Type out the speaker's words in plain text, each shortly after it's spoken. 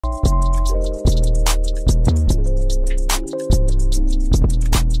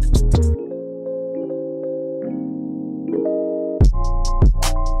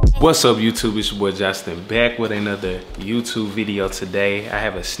What's up YouTube, it's your boy Justin back with another YouTube video today. I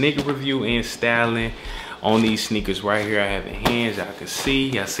have a sneaker review and styling on these sneakers right here I have in hands. Y'all can see,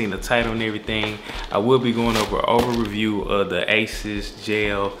 y'all seen the title and everything. I will be going over an overview of the ASICS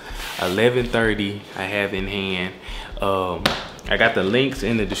Gel 1130 I have in hand. I got the links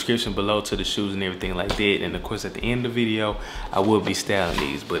in the description below to the shoes and everything like that. And of course at the end of the video, I will be styling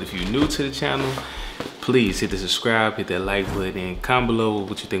these. But if you're new to the channel, please hit the subscribe, hit that like button, and comment below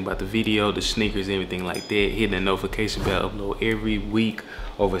what you think about the video, the sneakers, everything like that. Hit the notification bell, upload every week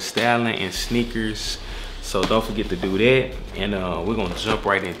over styling and sneakers. So don't forget to do that. And we're gonna jump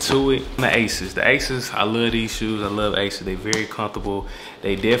right into it. The ASICS, I love these shoes. I love ASICS. They're very comfortable.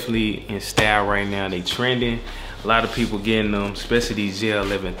 They definitely in style right now. They trending. A lot of people getting them, especially these Gel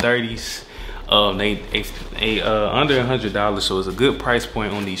 1130s. They under $100, so it's a good price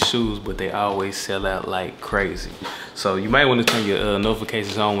point on these shoes, but they always sell out like crazy. So you might want to turn your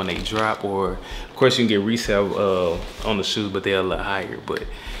notifications on when they drop, or of course you can get resale on the shoes, but they're a lot higher. But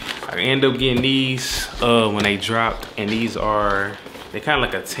I end up getting these when they dropped, and these are, they kind of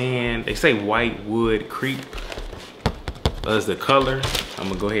like a tan, they say white wood crepe as the color. I'm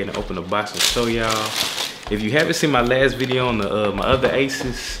gonna go ahead and open the box and show y'all. If you haven't seen my last video on the my other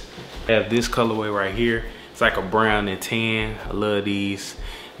ASICS, I have this colorway right here. It's like a brown and tan. I love these.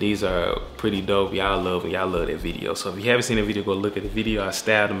 These are pretty dope. Y'all love them. Y'all love that video. So if you haven't seen the video, go look at the video. I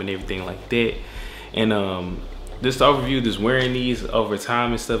styled them and everything like that. And this overview, just wearing these over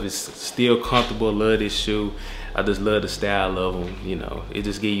time and stuff, is still comfortable. Love this shoe. I just love the style of them. You know, it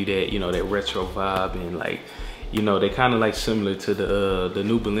just give you that, you know, that retro vibe, and like, you know, they kind of like similar to the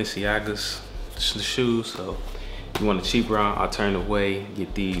new Balenciagas shoes. So if you want a cheaper alternative way,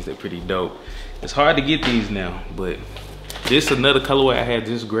 get these. They're pretty dope. It's hard to get these now, but this is another colorway I had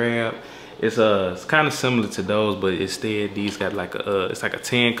just grabbed. It's kind of similar to those, but instead these got like a it's like a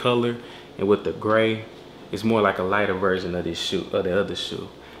tan color, and with the gray, it's more like a lighter version of this shoe, or the other shoe.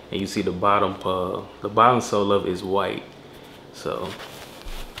 And you see the bottom sole of it is white. So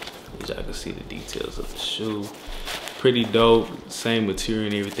y'all can see the details of the shoe. Pretty dope, same material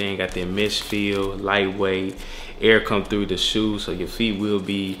and everything. Got that mesh feel, lightweight, air come through the shoe, so your feet will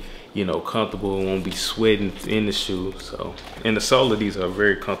be, you know, comfortable, won't be sweating in the shoe. So, and the sole of these are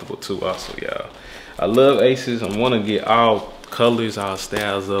very comfortable too also, y'all. I love ASICS. I want to get all colors, all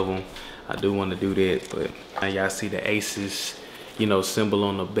styles of them. I do want to do that, but now y'all see the ASICS, you know, symbol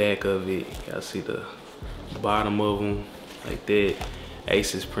on the back of it. Y'all see the bottom of them like that.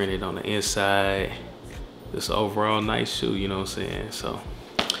 ASICS printed on the inside. This overall nice shoe, you know what I'm saying? So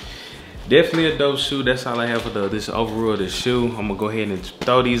definitely a dope shoe. That's all I have for this overall the shoe. I'm gonna go ahead and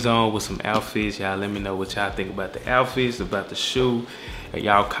throw these on with some outfits. Y'all let me know what y'all think about the outfits, about the shoe.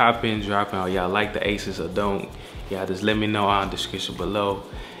 Y'all copying, dropping, or y'all like the ASICS or don't. Y'all just let me know in the description below.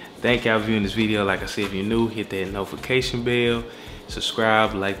 Thank y'all for viewing this video. Like I said, if you're new, hit that notification bell,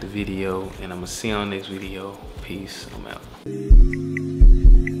 subscribe, like the video, and I'm gonna see you on the next video. Peace, I'm out.